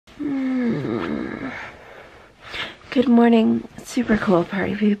Good morning, super cool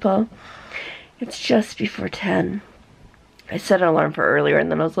party people. It's just before 10. I set an alarm for earlier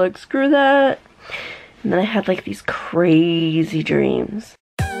and then I was like, screw that. And then I had like these crazy dreams.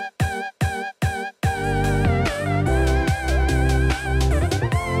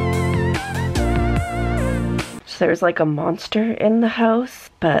 So there was like a monster in the house,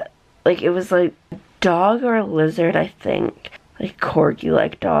 but like it was like a dog or a lizard, I think. Like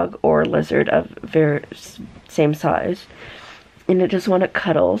corgi-like dog or lizard of very same size. And it just wanted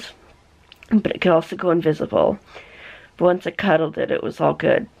cuddles, but it could also go invisible. But once it cuddled it, it was all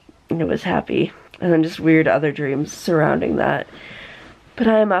good and it was happy. And then just weird other dreams surrounding that. But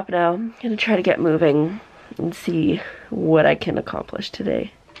I am up now. I'm gonna try to get moving and see what I can accomplish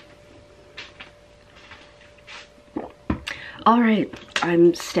today. Alright,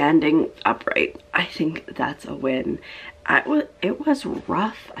 I'm standing upright. I think that's a win. It was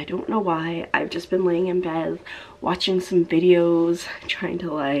rough. I don't know why. I've just been laying in bed watching some videos, trying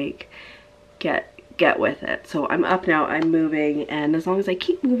to like get with it. So I'm up now, I'm moving, and as long as I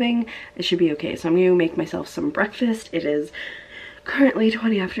keep moving, it should be okay. So I'm gonna make myself some breakfast. It is currently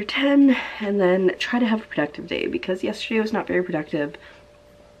 20 after 10, and then try to have a productive day because yesterday was not very productive.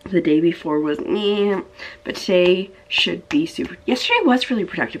 The day before was meh, but today should be super. Yesterday was really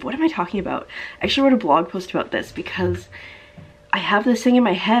productive. What am I talking about? I actually wrote a blog post about this because I have this thing in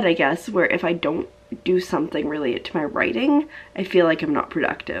my head, I guess, where if I don't do something related to my writing, I feel like I'm not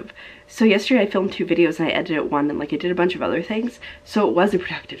productive. So yesterday I filmed 2 videos and I edited one and like I did a bunch of other things. So it was a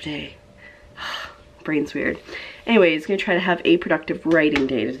productive day. Brain's weird. Anyways, gonna try to have a productive writing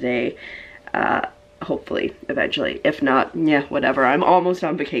day today. Hopefully, eventually. If not, yeah, whatever. I'm almost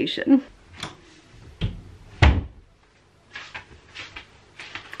on vacation.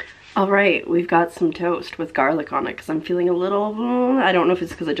 Alright, we've got some toast with garlic on it because I'm feeling a little, I don't know if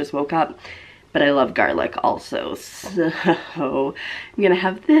it's because I just woke up, but I love garlic also. So I'm gonna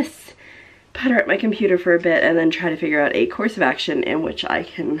have this, putter at my computer for a bit, and then try to figure out a course of action in which I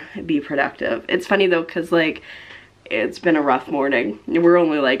can be productive. It's funny though, because like, it's been a rough morning. We're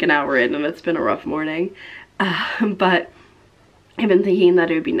only like an hour in and it's been a rough morning. But I've been thinking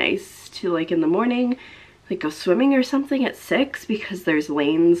that it would be nice to like in the morning, like go swimming or something at 6 because there's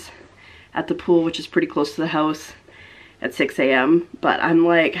lanes at the pool, which is pretty close to the house at 6 a.m. But I'm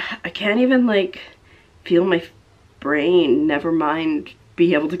like, I can't even like feel my brain, never mind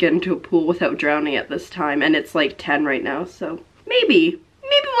be able to get into a pool without drowning at this time. And it's like 10 right now. So maybe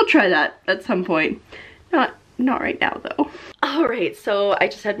we'll try that at some point. Not right now though. Alright, so I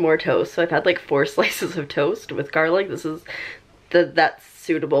just had more toast. So I've had like 4 slices of toast with garlic. This is that's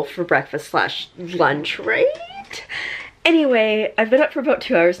suitable for breakfast slash lunch, right? Anyway, I've been up for about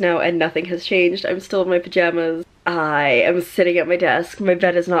 2 hours now and nothing has changed. I'm still in my pajamas. I am sitting at my desk. My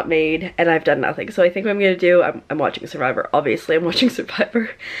bed is not made and I've done nothing. So I think what I'm gonna do, I'm watching Survivor. Obviously, I'm watching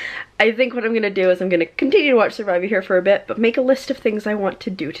Survivor. I think what I'm gonna do is I'm gonna continue to watch Survivor here for a bit, but make a list of things I want to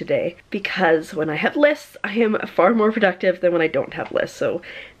do today. Because when I have lists, I am far more productive than when I don't have lists. So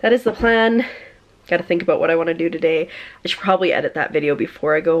that is the plan. Gotta think about what I want to do today. I should probably edit that video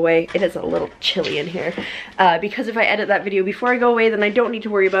before I go away. It is a little chilly in here. Because if I edit that video before I go away, then I don't need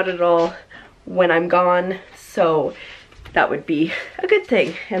to worry about it at all when I'm gone. So that would be a good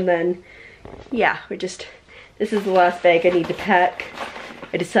thing. And then, yeah, this is the last bag I need to pack.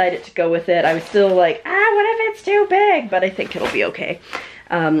 I decided to go with it. I was still like, what if it's too big? But I think it'll be okay.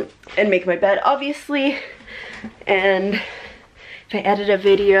 And make my bed, obviously. And if I edit a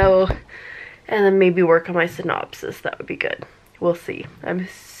video and then maybe work on my synopsis, that would be good. We'll see. I'm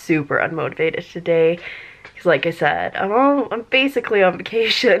super unmotivated today. Because like I said, I'm basically on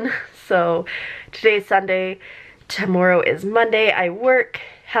vacation. So today's Sunday. Tomorrow is Monday. I work,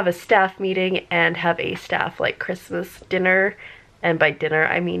 have a staff meeting, and have a staff like Christmas dinner. And by dinner,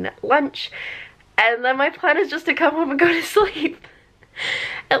 I mean lunch. And then my plan is just to come home and go to sleep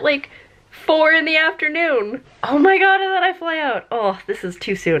at like 4 in the afternoon. Oh my god, and then I fly out. Oh, this is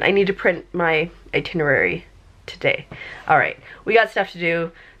too soon. I need to print my itinerary today. Alright, we got stuff to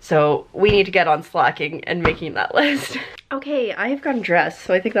do, so we need to get on slacking and making that list. Okay, I've gotten dressed,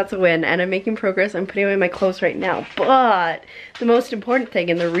 so I think that's a win, and I'm making progress. I'm putting away my clothes right now, but the most important thing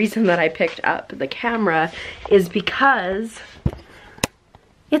and the reason that I picked up the camera is because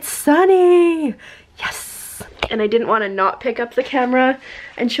it's sunny! Yes! And I didn't want to not pick up the camera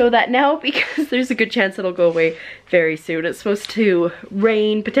and show that now because there's a good chance it'll go away very soon. It's supposed to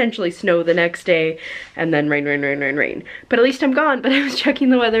rain, potentially snow the next day, and then rain, rain, rain, rain, rain. But at least I'm gone. But I was checking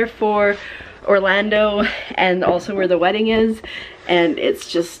the weather for Orlando and also where the wedding is, and it's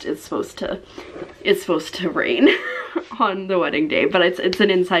supposed to rain on the wedding day, but it's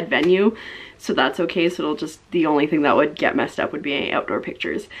an inside venue, so that's okay. So it'll just, the only thing that would get messed up would be any outdoor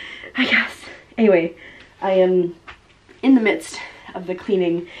pictures, I guess. Anyway, I am in the midst of the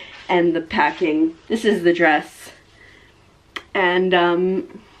cleaning and the packing. This is the dress, and I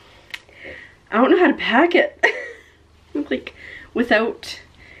don't know how to pack it like without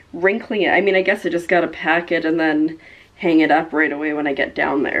wrinkling it. I mean, I guess I just gotta pack it and then hang it up right away when I get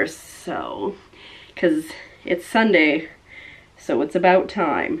down there, so, because it's Sunday, so it's about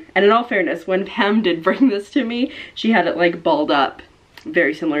time. And in all fairness, when Pam did bring this to me, she had it like balled up,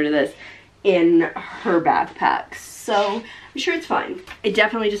 very similar to this, in her backpack, so I'm sure it's fine. It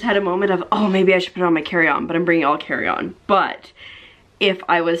definitely just had a moment of, oh, maybe I should put it on my carry-on, but I'm bringing all carry-on. But if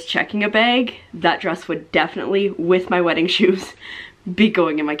I was checking a bag, that dress would definitely, with my wedding shoes, be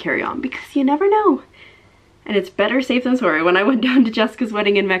going in my carry-on, because you never know. And it's better safe than sorry. When I went down to Jessica's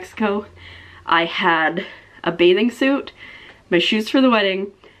wedding in Mexico, I had a bathing suit, my shoes for the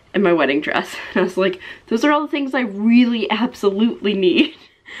wedding, and my wedding dress. And I was like, those are all the things I really absolutely need.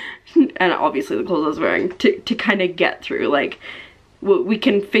 And obviously the clothes I was wearing to kind of get through. Like, we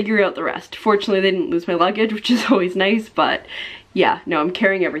can figure out the rest. Fortunately, they didn't lose my luggage, which is always nice, but yeah, no, I'm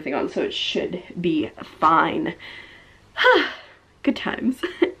carrying everything on, so it should be fine. Good times.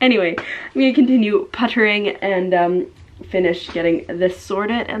 Anyway, I'm gonna continue puttering and finish getting this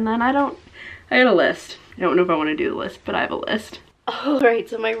sorted, and then I got a list. I don't know if I want to do the list, but I have a list. Alright,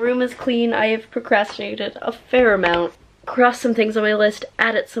 so my room is clean. I have procrastinated a fair amount. Crossed some things on my list,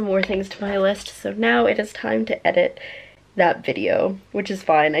 added some more things to my list, so now it is time to edit that video, which is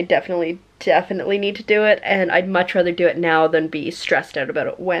fine. I definitely need to do it, and I'd much rather do it now than be stressed out about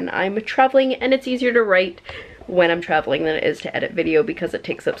it when I'm traveling, and it's easier to write when I'm traveling than it is to edit video because it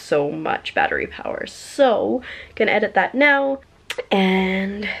takes up so much battery power. So, gonna edit that now,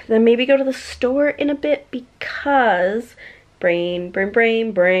 and then maybe go to the store in a bit because brain. We're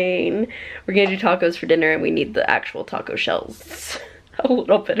gonna do tacos for dinner and we need the actual taco shells. A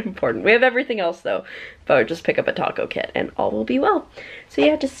little bit important. We have everything else though, but I'll just pick up a taco kit and all will be well. So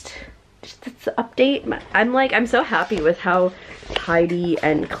yeah, just that's the update. I'm so happy with how tidy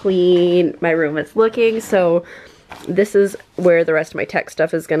and clean my room is looking. So this is where the rest of my tech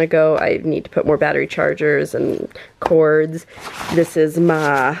stuff is gonna go. I need to put more battery chargers and cords. This is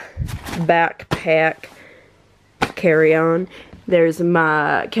my backpack carry-on. There's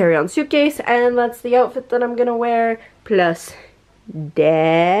my carry-on suitcase, and that's the outfit that I'm gonna wear, plus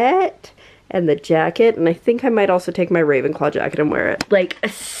that and the jacket, and I think I might also take my Ravenclaw jacket and wear it. Like a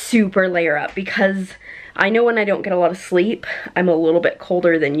super layer up, because I know when I don't get a lot of sleep, I'm a little bit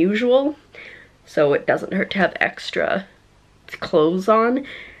colder than usual, so it doesn't hurt to have extra clothes on.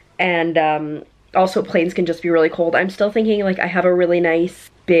 And also planes can just be really cold. I'm still thinking, like, I have a really nice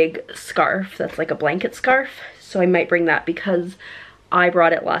big scarf that's like a blanket scarf, so I might bring that because I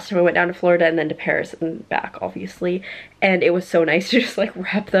brought it last time I went down to Florida and then to Paris and back, obviously. And it was so nice to just like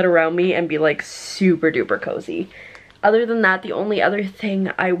wrap that around me and be like super duper cozy. Other than that, the only other thing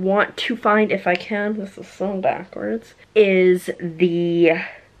I want to find, if I can, this is so backwards, is the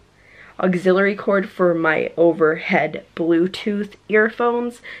auxiliary cord for my overhead Bluetooth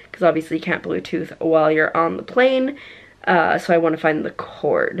earphones, because obviously you can't Bluetooth while you're on the plane. So I want to find the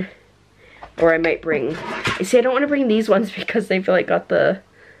cord. Or I might bring, see, I don't want to bring these ones because they feel like got the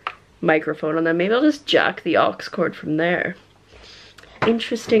microphone on them. Maybe I'll just jack the aux cord from there.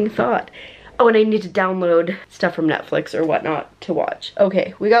 Interesting thought. Oh, and I need to download stuff from Netflix or whatnot to watch.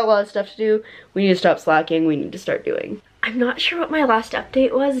 Okay, we got a lot of stuff to do. We need to stop slacking. We need to start doing. I'm not sure what my last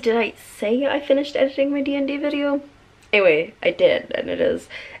update was. Did I say I finished editing my D&D video? Anyway, I did, and it is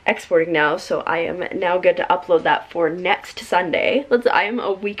exporting now, so I am now good to upload that for next Sunday. I am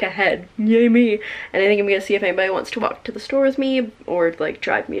a week ahead. Yay me. And I think I'm gonna see if anybody wants to walk to the store with me or like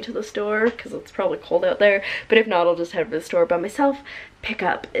drive me to the store, because it's probably cold out there. But if not, I'll just head to the store by myself, pick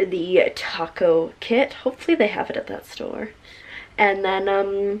up the taco kit. Hopefully they have it at that store. And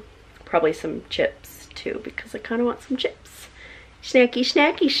then probably some chips too, because I kind of want some chips. Snacky,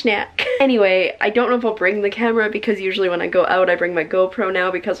 snacky, snack. Anyway, I don't know if I'll bring the camera because usually when I go out I bring my GoPro now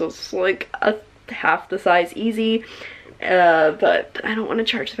because it's like half the size easy. But I don't want to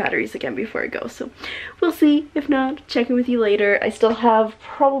charge the batteries again before I go, so we'll see. If not, check in with you later. I still have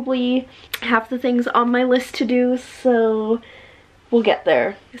probably half the things on my list to do, so we'll get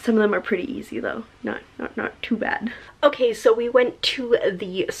there. Some of them are pretty easy though, not too bad. Okay, so we went to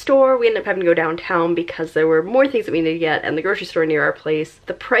the store. We ended up having to go downtown because there were more things that we needed to get, and the grocery store near our place.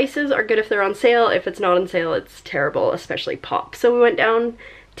 The prices are good if they're on sale. If it's not on sale, it's terrible, especially pop. So we went down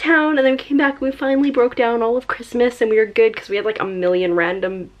town, and then we came back and we finally broke down all of Christmas, and we were good because we had like a million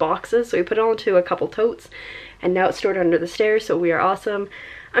random boxes, so we put it all into a couple totes, and now it's stored under the stairs, so we are awesome.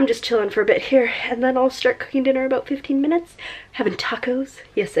 I'm just chilling for a bit here, and then I'll start cooking dinner in about 15 minutes. Having tacos.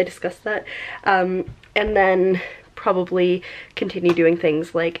 Yes, I discussed that. And then probably continue doing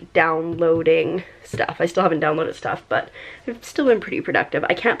things like downloading stuff. I still haven't downloaded stuff, but I've still been pretty productive.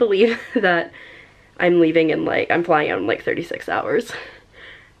 I can't believe that I'm leaving in like, I'm flying out in like 36 hours.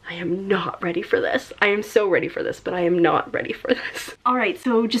 I am not ready for this. I am so ready for this, but I am not ready for this. All right,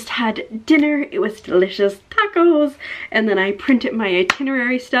 so just had dinner. It was delicious tacos. And then I printed my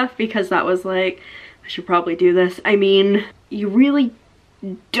itinerary stuff because that was like, I should probably do this. I mean, you really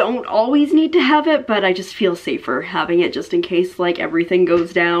don't always need to have it, but I just feel safer having it just in case like everything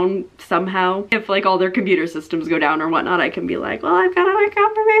goes down somehow. If like all their computer systems go down or whatnot, I can be like, well, I've got all my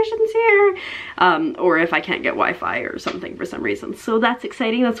confirmations here. Or if I can't get Wi-Fi or something for some reason. So that's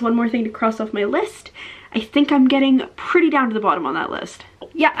exciting. That's one more thing to cross off my list. I think I'm getting pretty down to the bottom on that list.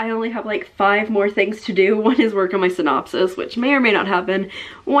 Yeah, I only have like 5 more things to do. One is work on my synopsis, which may or may not happen.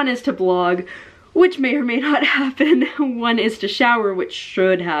 One is to blog, which may or may not happen. One is to shower, which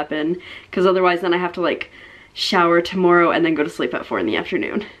should happen, because otherwise then I have to like shower tomorrow and then go to sleep at 4 in the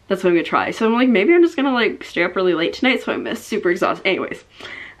afternoon. That's what I'm gonna try. So I'm like, maybe I'm just gonna like stay up really late tonight so I'm super exhausted. Anyways,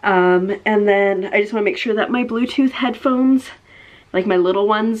 and then I just wanna make sure that my Bluetooth headphones, like my little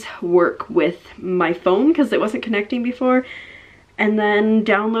ones, work with my phone because it wasn't connecting before. And then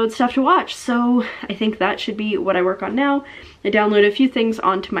download stuff to watch. So I think that should be what I work on now. I downloaded a few things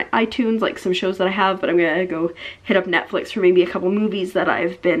onto my iTunes, like some shows that I have, but I'm gonna go hit up Netflix for maybe a couple movies that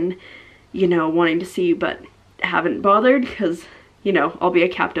I've been, you know, wanting to see but haven't bothered because, you know, I'll be a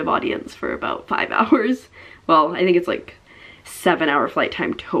captive audience for about 5 hours. Well, I think it's like 7-hour flight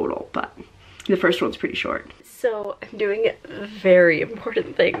time total, but the first one's pretty short. So I'm doing very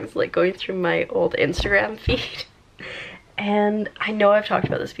important things, like going through my old Instagram feed. And I know I've talked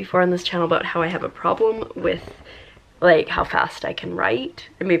about this before on this channel about how I have a problem with like how fast I can write.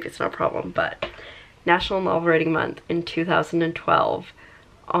 And maybe it's not a problem, but National Novel Writing Month in 2012,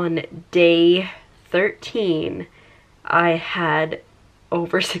 on day 13, I had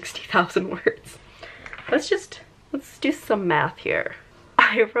over 60,000 words. Let's do some math here.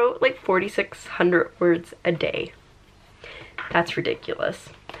 I wrote like 4,600 words a day. That's ridiculous.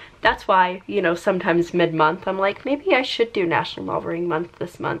 That's why, you know, sometimes mid-month I'm like, maybe I should do National Novel Writing Month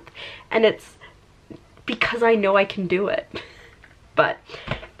this month. And it's because I know I can do it. But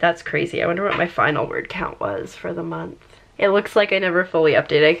that's crazy. I wonder what my final word count was for the month. It looks like I never fully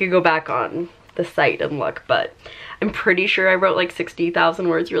updated. I could go back on the site and look, but I'm pretty sure I wrote like 60,000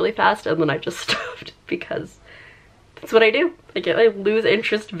 words really fast and then I just stopped because that's what I do. I lose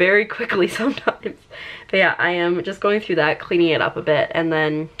interest very quickly sometimes. But yeah, I am just going through that, cleaning it up a bit, and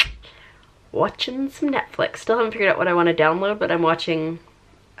then watching some Netflix. Still haven't figured out what I want to download, but I'm watching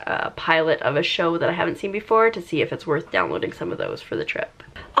a pilot of a show that I haven't seen before to see if it's worth downloading some of those for the trip.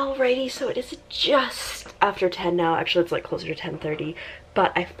 Alrighty, so it is just after 10 now. Actually, it's like closer to 10:30,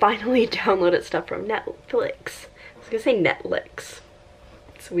 but I finally downloaded stuff from Netflix. I was gonna say Netflix.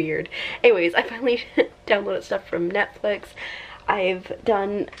 It's weird. Anyways, I finally downloaded stuff from Netflix. I've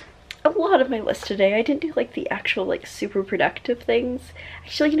done a lot of my list today. I didn't do like the actual like super productive things.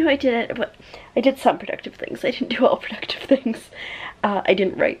 Actually, you know, I did it, but I did some productive things. I didn't do all productive things. I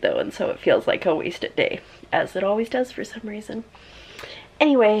didn't write though, and so it feels like a wasted day, as it always does for some reason.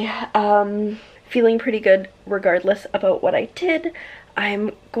 Anyway, feeling pretty good regardless about what I did.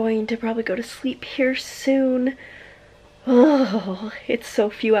 I'm going to probably go to sleep here soon. Oh, it's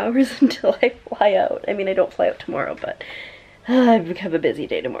so few hours until I fly out. I mean, I don't fly out tomorrow, but I have a busy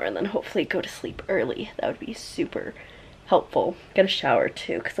day tomorrow and then hopefully go to sleep early. That would be super helpful. Gotta shower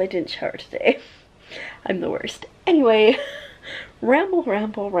too, because I didn't shower today. I'm the worst. Anyway, ramble,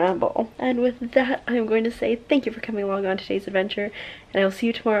 ramble, ramble. And with that, I'm going to say thank you for coming along on today's adventure, and I will see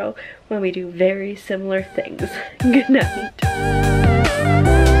you tomorrow when we do very similar things. Good night.